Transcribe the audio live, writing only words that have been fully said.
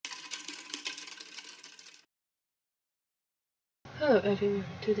Hello everyone,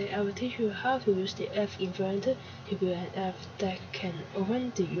 today I will teach you how to use the App Inventor to build an app that can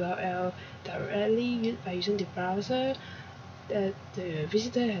open the URL directly by using the browser that the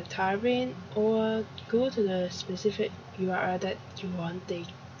visitor has typed in, or go to the specific URL that you want they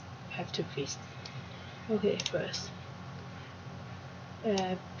have to visit. Okay, first,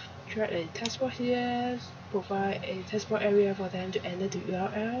 drag a taskbar here, provide a taskbar area for them to enter the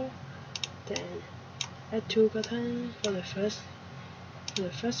URL, then add two buttons for the first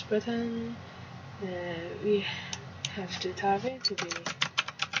button. We have to type it to be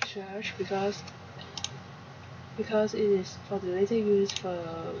search because it is for the later use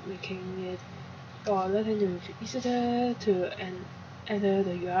for making it or letting the visitor to enter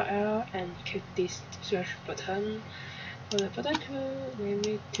the URL and click this search button. For the button 2, name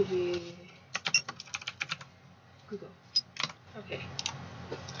it to be Google. Okay,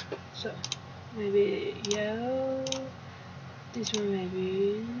 so maybe yellow. This one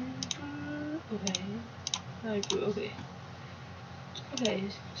maybe blue. Okay, like blue. Okay,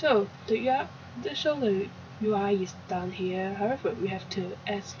 so the UI is done here. However, we have to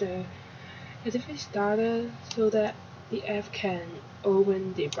add the activity starter so that the app can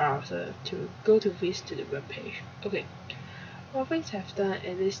open the browser to go to visit to the web page. Okay, all things have done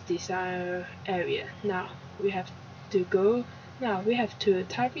in this design area. Now we have to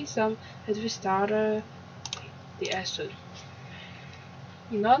type in some activity starter the action.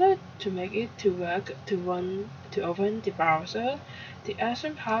 In order to make it to work to open the browser, the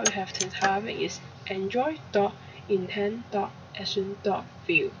action part we have to type is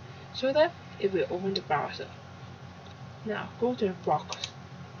android.intent.action.view so that it will open the browser. Now go to the box.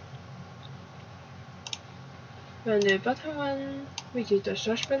 When the button 1, which is the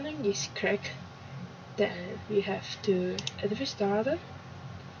search button, is clicked, then we have to activate starter,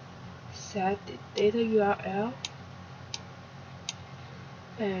 set the data URL,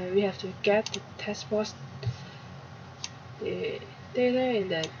 and we have to get the taskbar, the data in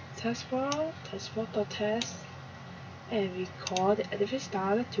the taskbar.test, and we call the activate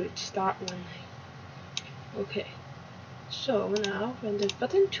starter to start running. Okay, so now when the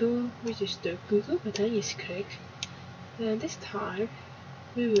button 2, which is the Google button, is clicked, then this time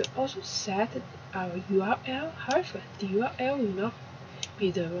we will also set our URL. However, the URL will not be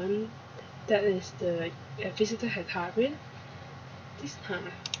the one that is the visitor had typed in. This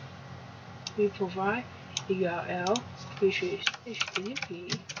time we provide the URL, which is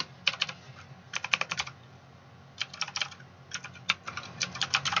http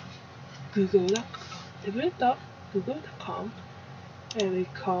www.google.com, and we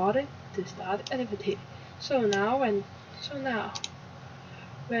call it the start activity. So now when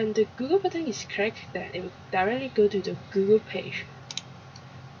the Google button is clicked, then it will directly go to the Google page.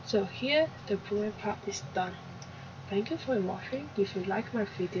 So here the programming part is done. Thank you for watching. If you like my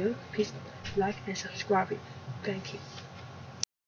video, please like and subscribe it. Thank you.